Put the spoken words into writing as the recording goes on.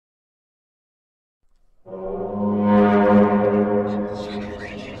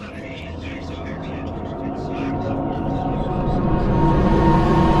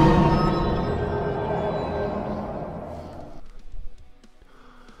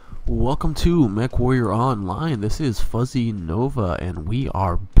Welcome to MechWarrior Online. This is Fuzzy Nova, and we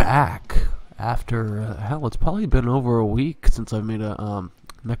are back after hell. It's probably been over a week since I've made a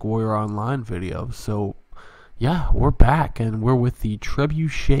MechWarrior Online video. So, yeah, we're back, and we're with the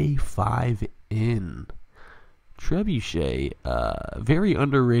Trebuchet 5N. Trebuchet, very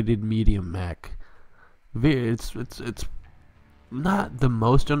underrated medium mech. It's not the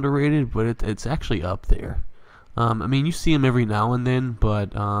most underrated, but it's actually up there. I mean, you see him every now and then,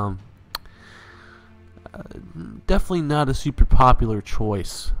 but definitely not a super popular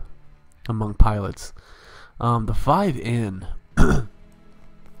choice among pilots. The 5N,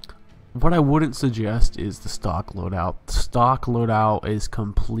 what I wouldn't suggest is the stock loadout. The stock loadout is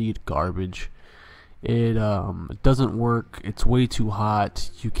complete garbage. It doesn't work. It's way too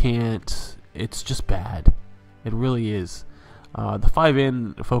hot. You can't. It's just bad. It really is. The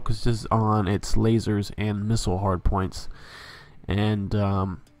 5N focuses on its lasers and missile hardpoints, and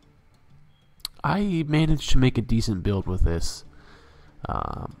I managed to make a decent build with this.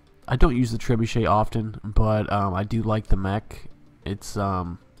 I don't use the Trebuchet often, but I do like the mech. It's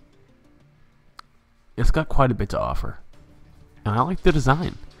got quite a bit to offer, and I like the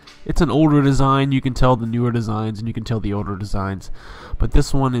design. It's an older design. You can tell the newer designs, and you can tell the older designs, but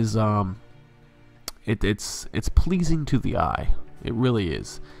this one is It's pleasing to the eye. It really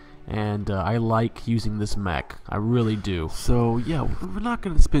is. And I like using this mech. I really do. So yeah, we're not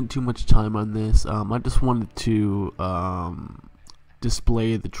going to spend too much time on this. I just wanted to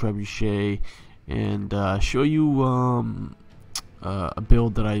display the Trebuchet and show you a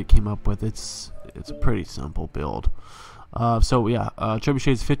build that I came up with. It's a pretty simple build. So yeah,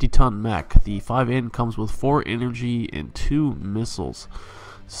 Trebuchet's 50-ton mech. The 5N comes with 4 energy and 2 missiles.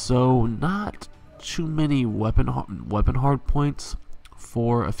 So not too many weapon hard points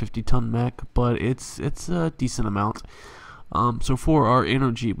for a 50-ton mech, but it's a decent amount. So for our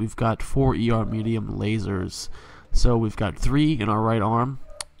energy, we've got 4 ER medium lasers. So we've got 3 in our right arm,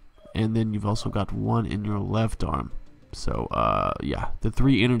 and then you've also got 1 in your left arm. So yeah, the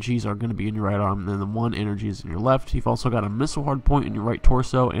 3 energies are going to be in your right arm, and then the 1 energy is in your left. You've also got a missile hard point in your right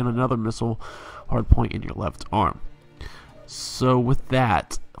torso and another missile hard point in your left arm. So with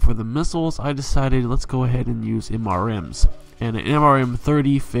that, for the missiles, I decided let's go ahead and use MRMs. And an MRM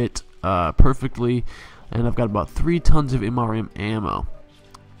 30 fit perfectly, and I've got about 3 tons of MRM ammo.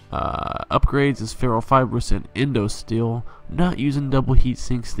 Upgrades is ferrofibrous and endo steel. Not using double heat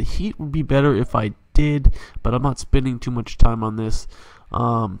sinks. The heat would be better if I did, but I'm not spending too much time on this.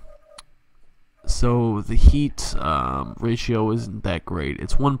 So the heat ratio isn't that great.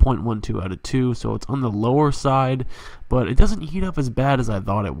 It's 1.12 out of 2, so it's on the lower side, but it doesn't heat up as bad as I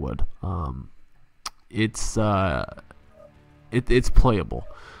thought it would. It's playable,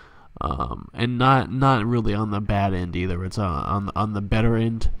 and not really on the bad end either. It's on the better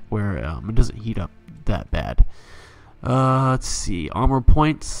end where it doesn't heat up that bad. Let's see, armor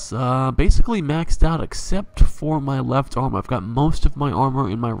points basically maxed out except for my left arm. I've got most of my armor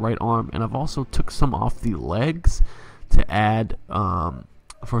in my right arm, and I've also took some off the legs to add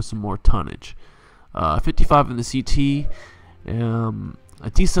for some more tonnage. 55 in the CT, a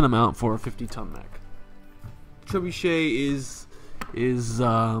decent amount for a 50-ton mech. Trebuchet is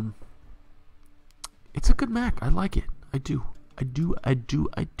it's a good mech. I like it. I do.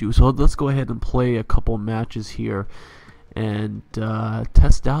 So let's go ahead and play a couple matches here and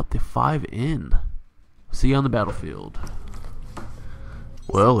test out the 5N. See you on the battlefield.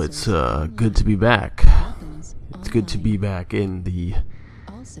 Well, it's good to be back. It's good to be back in the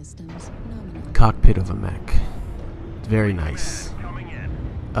cockpit of a mech. It's very nice.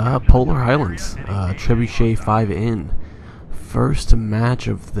 Polar Highlands, Trebuchet 5N. First match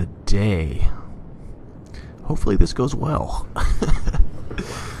of the day. Hopefully this goes well.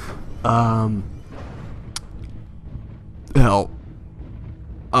 Hell,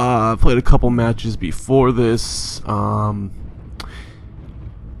 I played a couple matches before this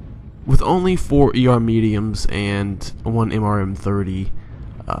with only 4 ER mediums and 1 MRM 30.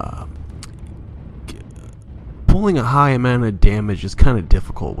 Pulling a high amount of damage is kind of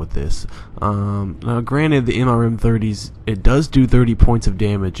difficult with this. Now granted, the MRM 30s, it does do 30 points of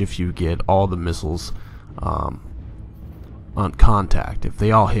damage if you get all the missiles on contact. If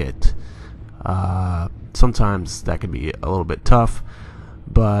they all hit, sometimes that can be a little bit tough,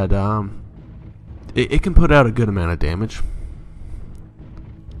 but it can put out a good amount of damage,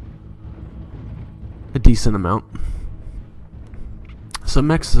 a decent amount. Some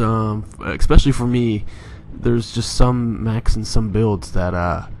mechs, especially for me, there's just some mechs and some builds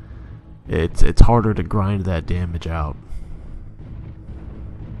that it's harder to grind that damage out.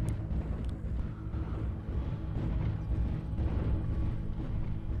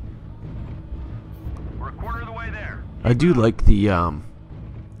 I do like the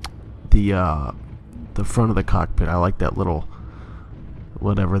front of the cockpit. I like that little,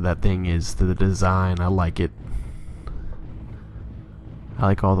 whatever that thing is, the design. I like it. I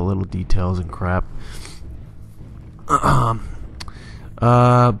like all the little details and crap. But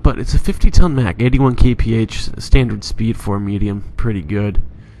it's a 50-ton Mech, 81 kph, standard speed for a medium, pretty good.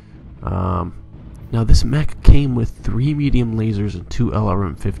 Now this mech came with 3 medium lasers and 2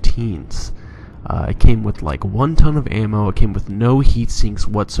 LRM-15s. It came with like 1 ton of ammo. It came with no heat sinks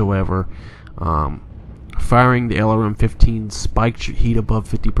whatsoever. Firing the LRM-15 spiked your heat above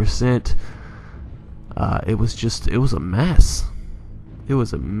 50%. It was a mess. It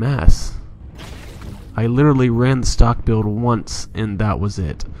was a mess. I literally ran the stock build once and that was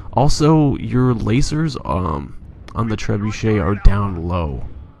it. Also, your lasers on the Trebuchet are down low.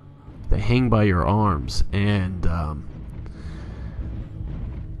 They hang by your arms, and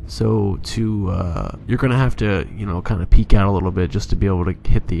so you're gonna have to, you know, kind of peek out a little bit just to be able to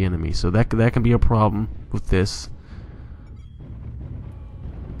hit the enemy. So that can be a problem with this.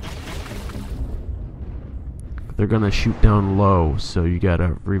 They're gonna shoot down low, so you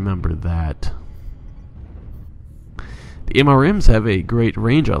gotta remember that. The MRMs have a great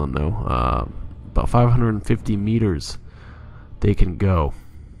range on them, though. About 550 meters they can go.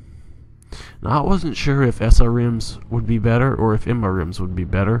 Now, I wasn't sure if SRMs would be better or if MRMs would be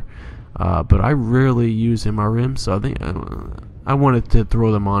better, but I rarely use MRMs, so I think I wanted to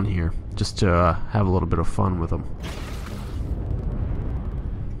throw them on here just to have a little bit of fun with them.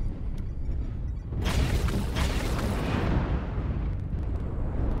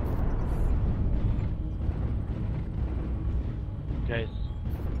 Guys.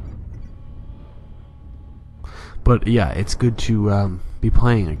 But yeah, it's good to be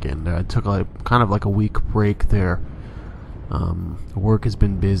playing again. I took kind of like a week break there. Work has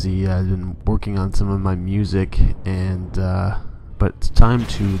been busy. I've been working on some of my music, and but it's time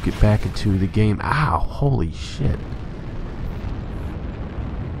to get back into the game. Ow! Holy shit!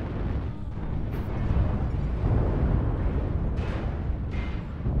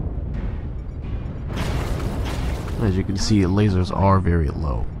 As you can see, lasers are very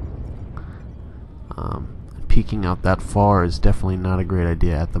low. Peeking out that far is definitely not a great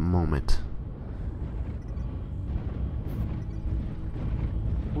idea at the moment.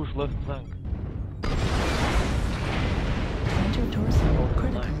 Push left flank.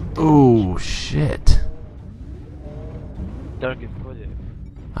 Oh shit! Target spotted.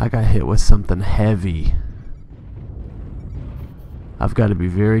 I got hit with something heavy. I've got to be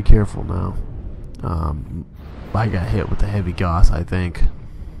very careful now. I got hit with the heavy Gauss, I think.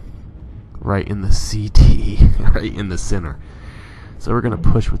 Right in the CT, right in the center. So we're gonna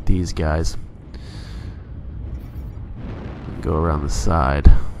push with these guys. And go around the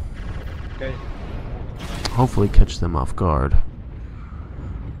side. Okay. Hopefully catch them off guard.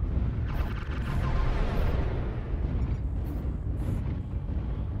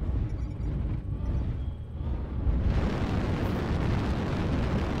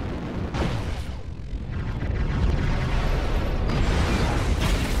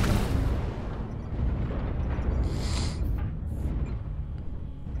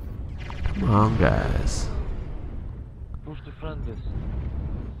 Come on, guys. Push the front desk.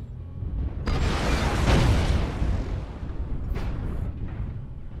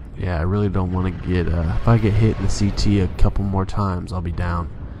 Yeah, I really don't want to get, if I get hit in the CT a couple more times, I'll be down.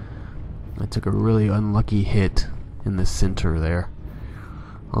 I took a really unlucky hit in the center there.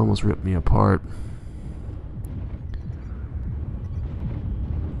 Almost ripped me apart.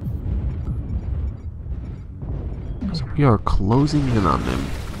 So we are closing in on them.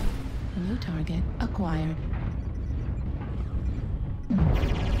 New target acquired.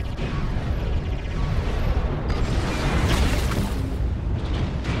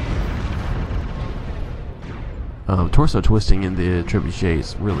 Torso twisting in the Trebuchet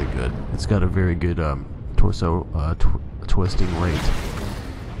is really good. It's got a very good torso twisting rate,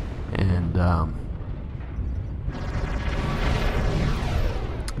 and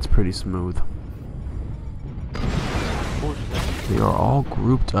it's pretty smooth. They are all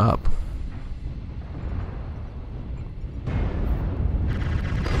grouped up.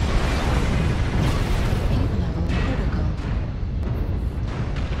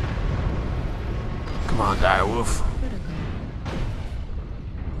 Come on, Direwolf.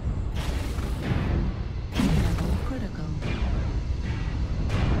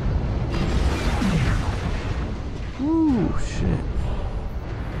 Ooh, shit.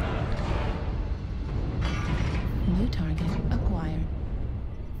 New target acquired.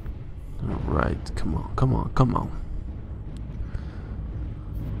 Alright, come on, come on, come on.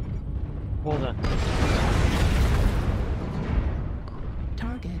 Hold on.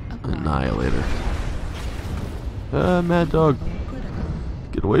 Annihilator. Mad Dog.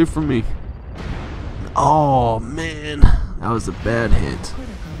 Get away from me. Oh, man. That was a bad hit.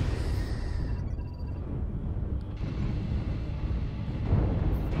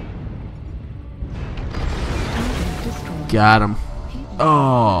 Got him.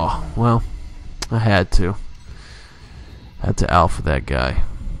 Oh, well, I had to. Had to alpha that guy.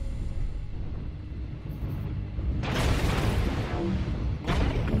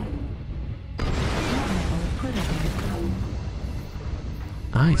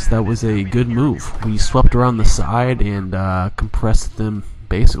 Nice, that was a good move. We swept around the side and compressed them.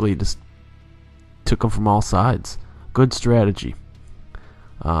 Basically, just took them from all sides. Good strategy.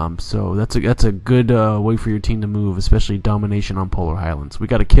 So that's a good way for your team to move, especially domination on Polar Highlands. We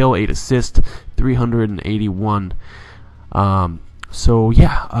got a kill, 8 assists, 381. So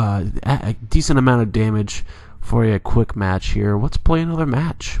yeah, a decent amount of damage for a quick match here. Let's play another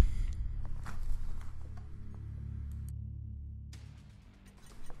match.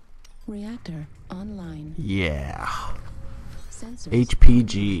 Reactor online. Yeah. Sensors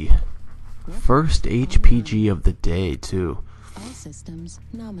HPG. First HPG of the day, too. all systems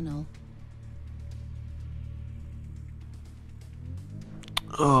nominal.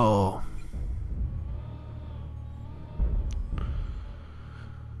 Oh.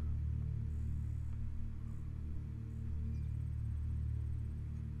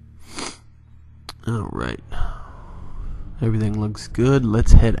 All right. Everything looks good.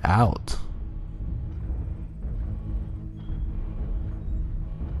 Let's head out.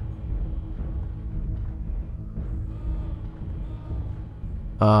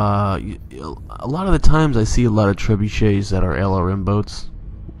 A lot of the times I see a lot of trebuchets that are LRM boats.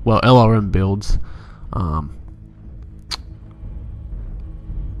 Well, LRM builds.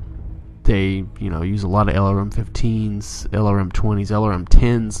 They, use a lot of LRM 15s, LRM 20s, LRM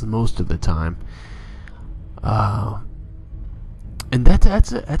 10s most of the time. And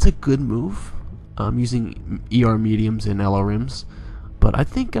that's a good move. Using ER mediums and LRMs, but I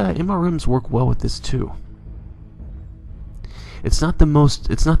think MRMs work well with this too. It's not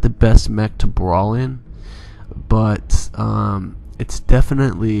the best mech to brawl in, but it's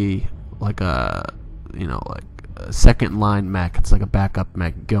definitely like a second line mech. It's like a backup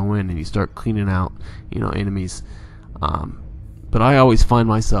mech. Go in and you start cleaning out enemies. But I always find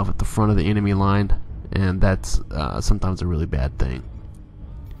myself at the front of the enemy line, and that's sometimes a really bad thing.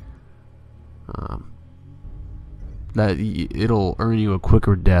 That it'll earn you a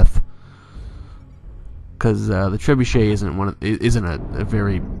quicker death, because the Trebuchet isn't a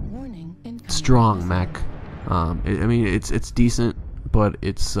very strong mech. I mean, it's decent, but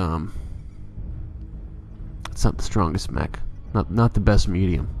it's not the strongest mech. Not the best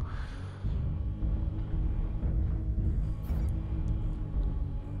medium.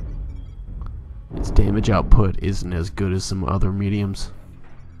 Its damage output isn't as good as some other mediums,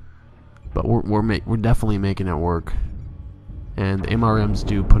 but we're definitely making it work. And MRMs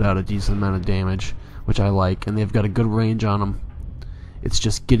do put out a decent amount of damage, which I like, and they've got a good range on them. It's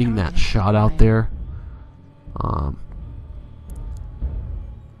just getting that shot out there.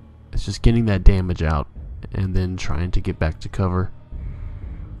 It's just getting that damage out and then trying to get back to cover.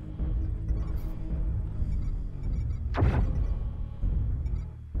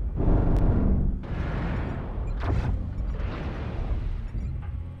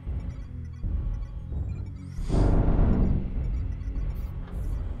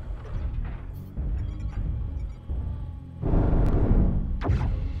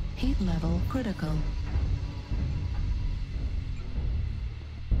 Heat level critical.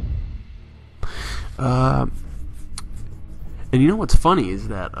 And you know what's funny is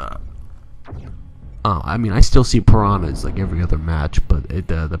that I mean, I still see piranhas like every other match, but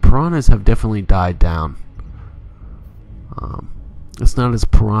the piranhas have definitely died down. It's not as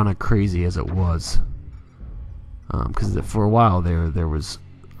piranha crazy as it was, because for a while there was,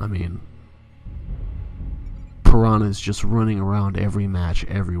 I mean, piranhas just running around every match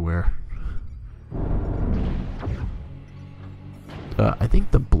everywhere. I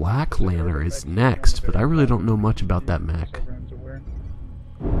think the Black Lantern is next, but I really don't know much about that mech.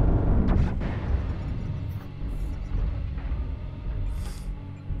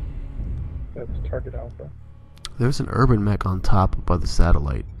 That's target alpha. There's an urban mech on top by the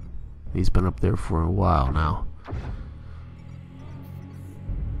satellite. He's been up there for a while now.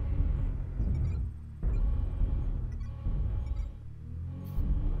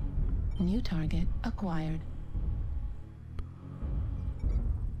 New target acquired.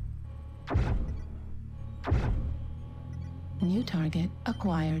 New target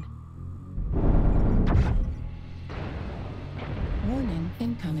acquired. Warning,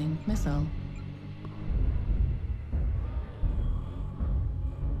 incoming missile.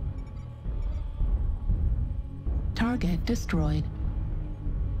 Target destroyed.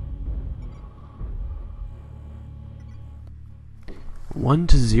 One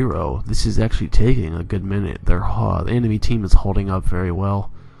to 0. This is actually taking a good minute. The enemy team is holding up very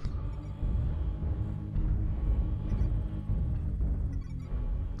well.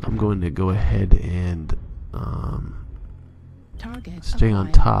 I'm going to go ahead and Target stay on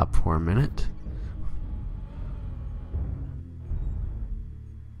acquired. top for a minute.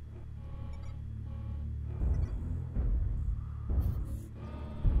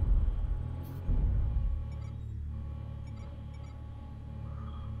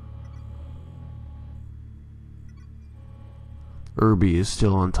 Irby is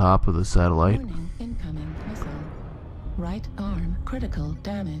still on top of the satellite. Warning, incoming missile. Right arm critical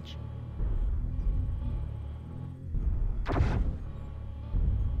damage.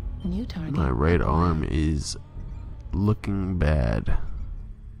 New target. My right acquired. arm is looking bad.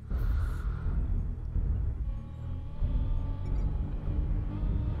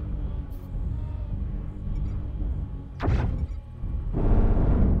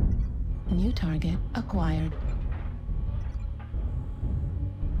 New target acquired.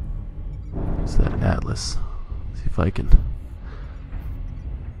 It's that Atlas. See if I can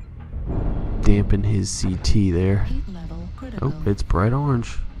dampen his CT there. Heat level critical. Oh, it's bright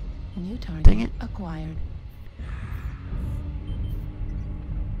orange. New target Dang it. acquired.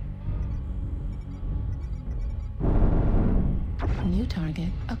 New target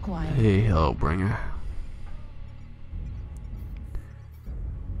acquired. Hey, Hellbringer.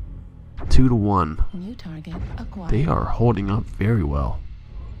 2 to 1. New target acquired. They are holding up very well.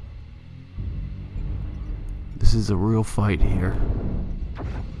 This is a real fight here.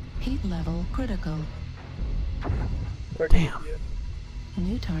 Heat level critical. Damn.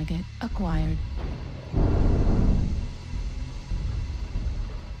 New target acquired.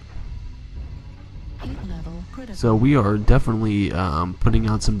 Heat level critical. So we are definitely putting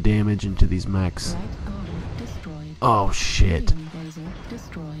out some damage into these mechs. Right arm destroyed. Oh shit. Alien laser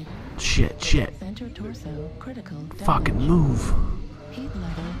destroyed. Shit, shit. Center torso critical damage. Fucking move. Heat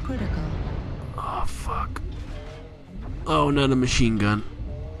level critical. Oh fuck. Oh, not a machine gun.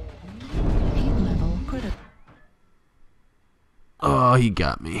 Heat level critical. Oh, he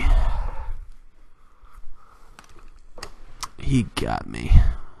got me. He got me.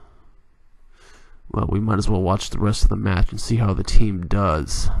 Well, we might as well watch the rest of the match and see how the team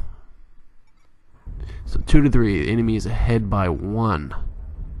does. So 2 to 3, the enemy is ahead by 1.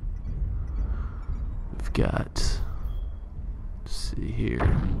 We've got, let's see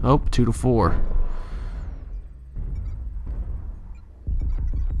here. Oh, 2 to 4.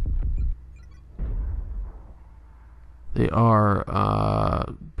 They are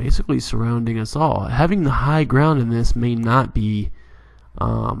basically surrounding us all. Having the high ground in this may not be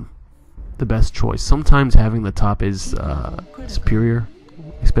the best choice. Sometimes having the top is superior,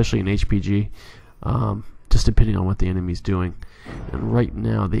 especially in HPG, just depending on what the enemy's doing. And right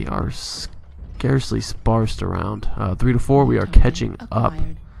now they are scarcely sparsed around. 3 to 4, we are catching up.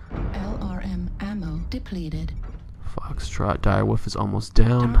 Acquired. LRM ammo depleted. Foxtrot Direwolf is almost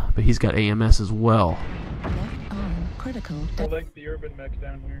down, but he's got AMS as well. Left arm critical. I like the urban mech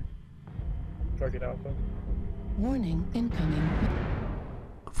down here. Target Alpha. Warning incoming.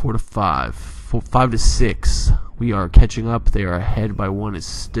 4 to 5. 5 to 6. We are catching up. They are ahead by 1 is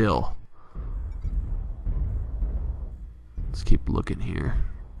still. Let's keep looking here.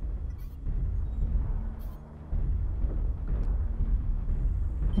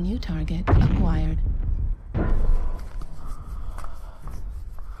 New target acquired.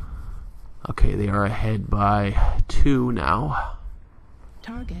 Okay, they are ahead by 2 now.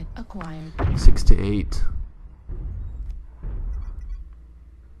 Target acquired. 6 to 8.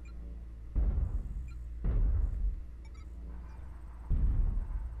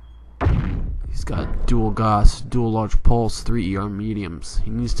 He's got dual Gauss, dual large pulse, 3 ER mediums. He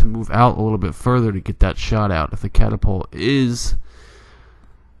needs to move out a little bit further to get that shot out. If the catapult is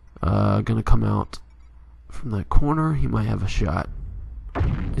gonna come out from that corner, he might have a shot.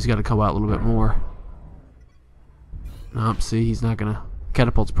 He's got to come out a little bit more. Nope, see, he's not gonna.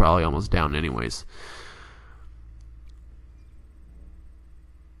 Catapult's probably almost down anyways.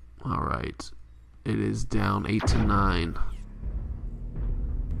 Alright. It is down 8 to 9.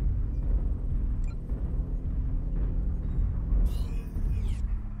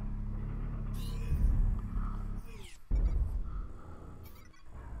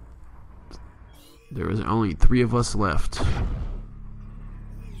 There is only 3 of us left.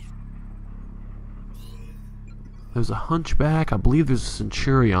 There's a hunchback. I believe there's a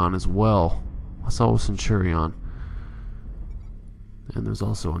centurion as well. I saw a centurion. And there's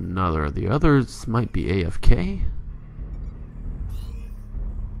also another. The others might be AFK.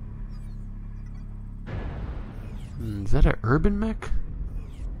 Is that an urban mech?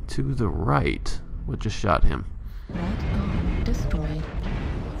 To the right. What just shot him? Right arm destroyed.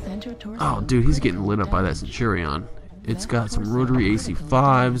 Center torso. Oh, dude, he's getting critical lit up by that damage. centurion. It's Left got some torso rotary critical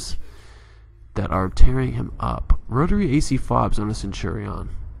AC5s that are tearing him up. Rotary AC5s on a centurion.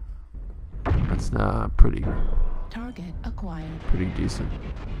 That's pretty Target acquired. decent.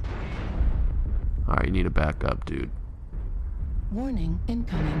 Alright, you need to back up, dude. Warning,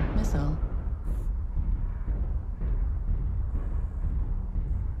 incoming missile.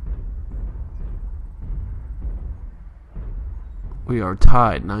 We are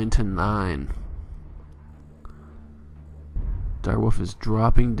tied 9-9. Direwolf is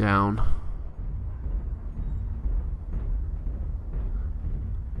dropping down.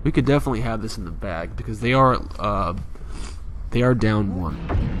 We could definitely have this in the bag because they are down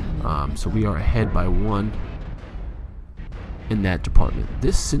one. So we are ahead by one in that department.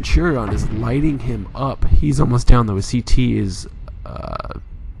 This centurion is lighting him up. He's almost down though. His CT is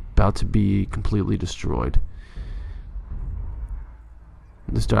about to be completely destroyed.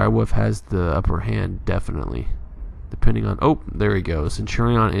 This direwolf has the upper hand, definitely. Depending on... Oh, there he goes.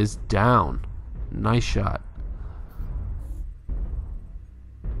 Centurion is down. Nice shot.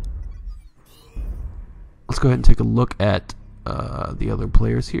 Let's go ahead and take a look at the other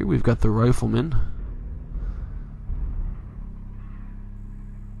players here. We've got the rifleman.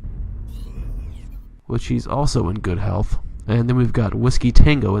 Which he's also in good health. And then we've got Whiskey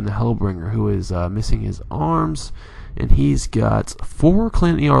Tango in the Hellbringer, who is missing his arms. And he's got 4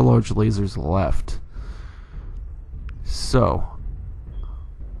 Clan ER large lasers left. So,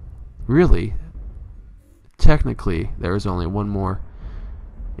 really, technically, there is only one more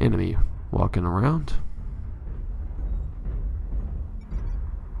enemy walking around.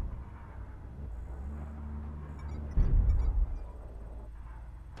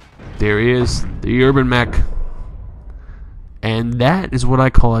 There he is, the urban mech. And that is what I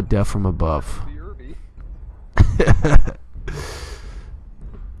call a death from above.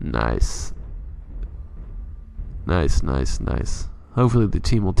 Nice. Nice. Hopefully the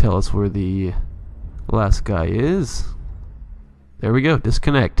team will tell us where the last guy is. There we go.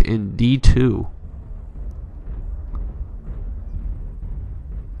 Disconnect in D2.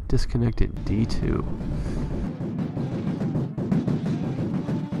 Disconnect in D2.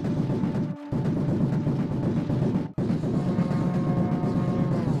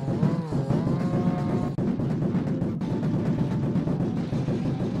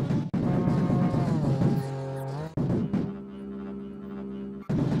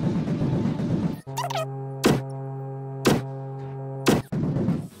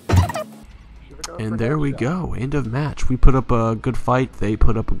 And there we go. End of match. We put up a good fight. They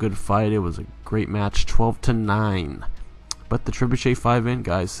put up a good fight. It was a great match. 12-9. But the Trebuchet 5N,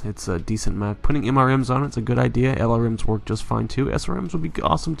 guys, it's a decent map. Putting MRMs on it's a good idea. LRMs work just fine too. SRMs would be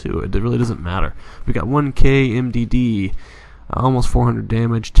awesome too. It really doesn't matter. We got 1K MDD, almost 400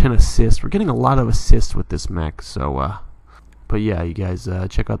 damage, 10 assists. We're getting a lot of assists with this mech. So, but yeah, you guys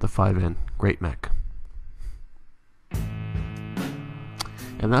check out the 5N. Great mech.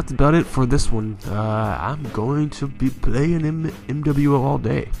 And that's about it for this one. I'm going to be playing MWO all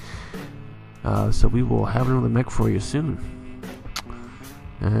day. So we will have another mech for you soon.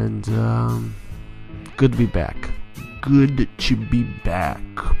 And good to be back. Good to be back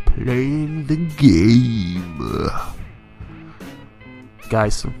playing the game.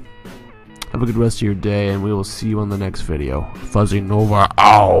 Guys, have a good rest of your day, and we will see you on the next video. Fuzzy Nova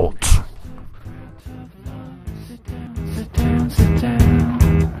out.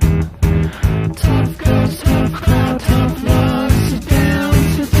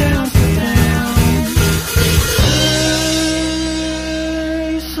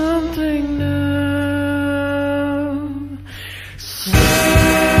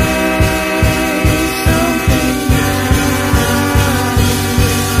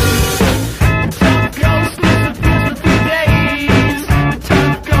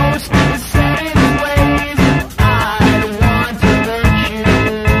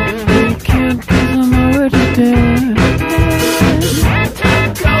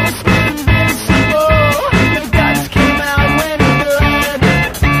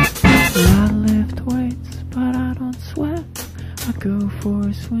 Go for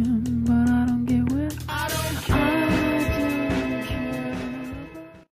a swim, but I don't get wet.